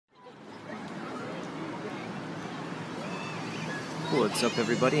What's up,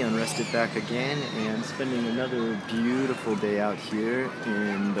 everybody? Unrested back again and spending another beautiful day out here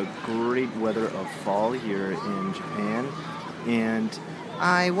in the great weather of fall here in Japan. And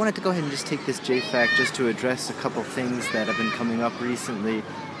I wanted to go ahead and just take this JFAQ just to address a couple things that have been coming up recently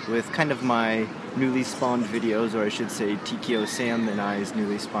with kind of my newly spawned videos, or I should say TKO Sam and I's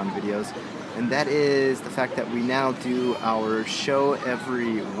newly spawned videos. And that is the fact that we now do our show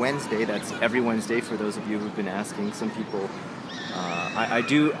every Wednesday. That's every Wednesday for those of you who've been asking. Some people, I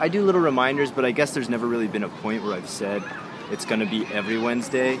do little reminders, but I guess there's never really been a point where I've said it's going to be every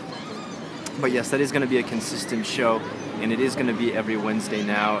Wednesday. But yes, that is going to be a consistent show, and it is going to be every Wednesday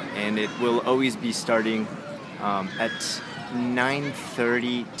now, and it will always be starting at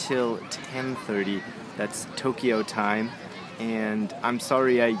 9:30 till 10:30. That's Tokyo time, and I'm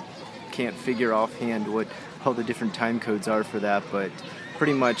sorry I can't figure offhand what all the different time codes are for that, but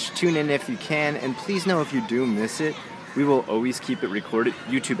pretty much tune in if you can, and please know if you do miss it, we will always keep it recorded.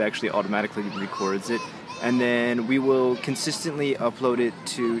 YouTube actually automatically records it, and then we will consistently upload it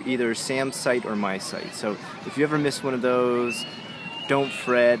to either Sam's site or my site. So if you ever miss one of those, don't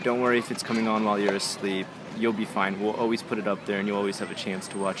fret, don't worry if it's coming on while you're asleep. You'll be fine. We'll always put it up there and you'll always have a chance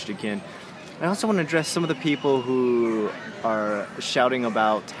to watch it again. I also want to address some of the people who are shouting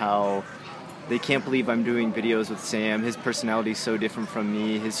about how they can't believe I'm doing videos with Sam. His personality is so different from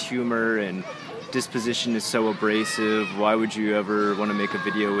me. His humor and disposition is so abrasive. Why would you ever want to make a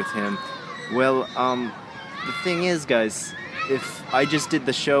video with him? Well, the thing is, guys, if I just did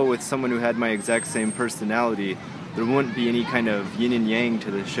the show with someone who had my exact same personality, there wouldn't be any kind of yin and yang to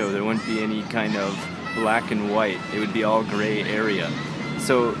the show. There wouldn't be any kind of black and white. It would be all gray area.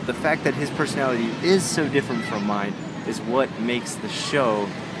 So the fact that his personality is so different from mine is what makes the show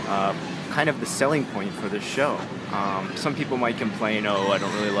kind of the selling point for the show. Some people might complain, oh, I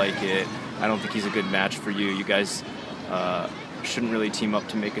don't really like it, I don't think he's a good match for you, you guys shouldn't really team up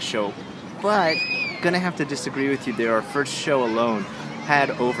to make a show. But gonna have to disagree with you there. Our first show alone had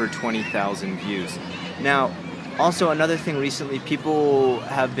over 20,000 views. Now, also another thing recently, people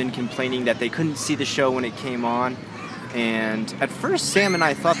have been complaining that they couldn't see the show when it came on. And at first, Sam and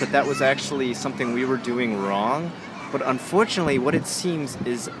I thought that that was actually something we were doing wrong, but unfortunately what it seems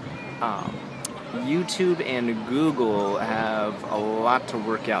is YouTube and Google have a lot to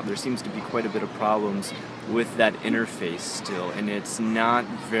work out. There seems to be quite a bit of problems with that interface still, and it's not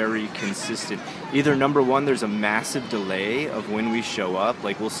very consistent. Either number one, there's a massive delay of when we show up,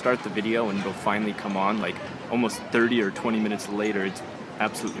 like we'll start the video and it'll finally come on like almost 30 or 20 minutes later. It's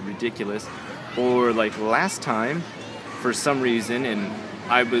absolutely ridiculous. Or like last time, for some reason, and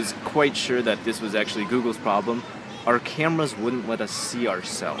I was quite sure that this was actually Google's problem, our cameras wouldn't let us see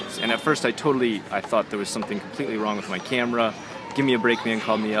ourselves. And at first I thought there was something completely wrong with my camera. Give Me a Break man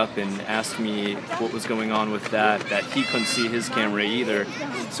called me up and asked me what was going on with that he couldn't see his camera either.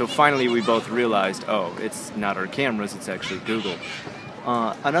 So finally we both realized, oh, it's not our cameras, it's actually Google.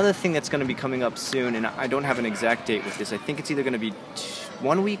 Another thing that's going to be coming up soon, and I don't have an exact date with this, I think it's either going to be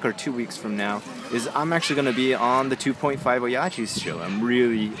 1 week or 2 weeks from now, is I'm actually going to be on the 2.5 Oyachi's show. I'm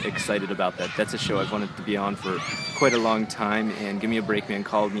really excited about that. That's a show I've wanted to be on for quite a long time, and Give Me a Break man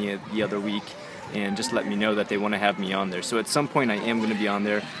called me the other week and just let me know that they want to have me on there. So at some point I am going to be on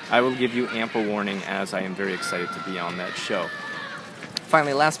there. I will give you ample warning, as I am very excited to be on that show.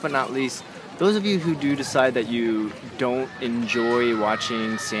 Finally, last but not least, those of you who do decide that you don't enjoy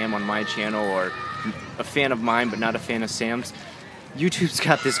watching Sam on my channel, or a fan of mine but not a fan of Sam's, YouTube's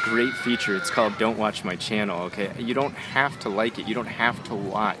got this great feature. It's called Don't Watch My Channel, okay? You don't have to like it. You don't have to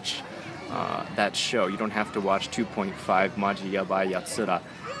watch that show. You don't have to watch 2.5 Maji Yabai Yatsura.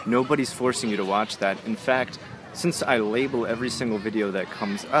 Nobody's forcing you to watch that. In fact, since I label every single video that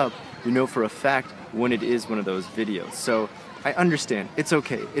comes up, you know for a fact when it is one of those videos. So I understand. It's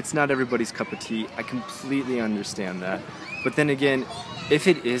okay. It's not everybody's cup of tea. I completely understand that. But then again, if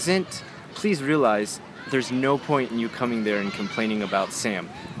it isn't, please realize there's no point in you coming there and complaining about Sam.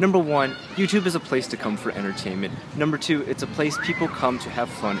 Number one, YouTube is a place to come for entertainment. Number two, it's a place people come to have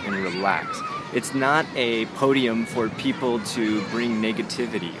fun and relax. It's not a podium for people to bring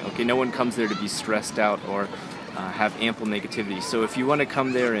negativity. Okay, no one comes there to be stressed out or have ample negativity. So if you want to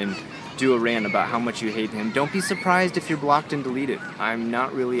come there and do a rant about how much you hate him, don't be surprised if you're blocked and deleted. I'm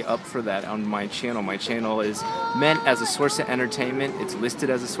not really up for that on my channel. My channel is meant as a source of entertainment. It's listed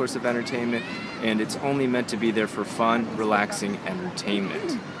as a source of entertainment, and it's only meant to be there for fun, relaxing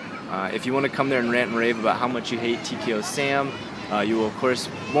entertainment. If you want to come there and rant and rave about how much you hate TKO Sam, you will, of course,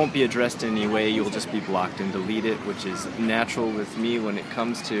 won't be addressed in any way. You will just be blocked and deleted, which is natural with me when it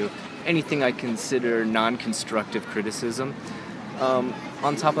comes to anything I consider non-constructive criticism.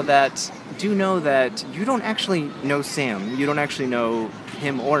 On top of that, do know that you don't actually know Sam. You don't actually know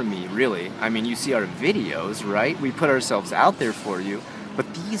him or me, really. I mean, you see our videos, right? We put ourselves out there for you, but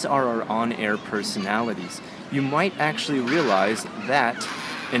these are our on-air personalities. You might actually realize that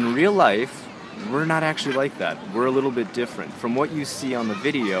in real life, we're not actually like that. We're a little bit different. From what you see on the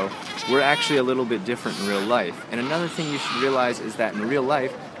video, we're actually a little bit different in real life. And another thing you should realize is that in real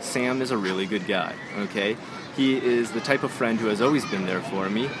life, Sam is a really good guy, okay? He is the type of friend who has always been there for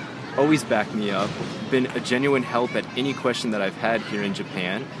me, always backed me up, been a genuine help at any question that I've had here in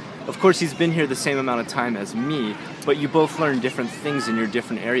Japan. Of course, he's been here the same amount of time as me, but you both learn different things in your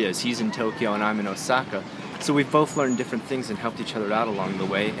different areas. He's in Tokyo and I'm in Osaka. So we've both learned different things and helped each other out along the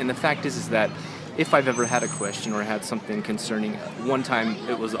way. And the fact is that if I've ever had a question or had something concerning, one time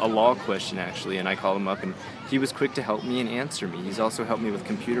it was a law question actually, and I called him up and he was quick to help me and answer me. He's also helped me with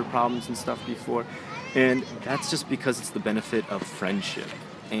computer problems and stuff before. And that's just because it's the benefit of friendship.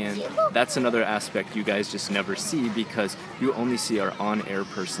 And that's another aspect you guys just never see because you only see our on-air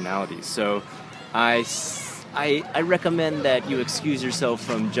personalities. So I recommend that you excuse yourself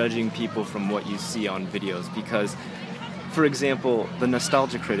from judging people from what you see on videos because, for example, the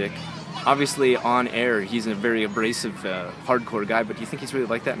Nostalgia Critic, obviously on air he's a very abrasive, hardcore guy, but do you think he's really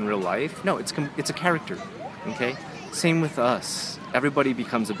like that in real life? No, it's a character, okay? Same with us. Everybody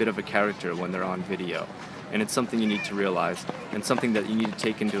becomes a bit of a character when they're on video. And it's something you need to realize and something that you need to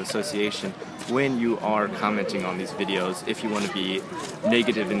take into association when you are commenting on these videos if you want to be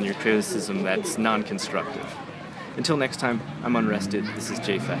negative in your criticism that's non-constructive. Until next time, I'm Unrested. This is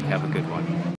JFAQ. Have a good one.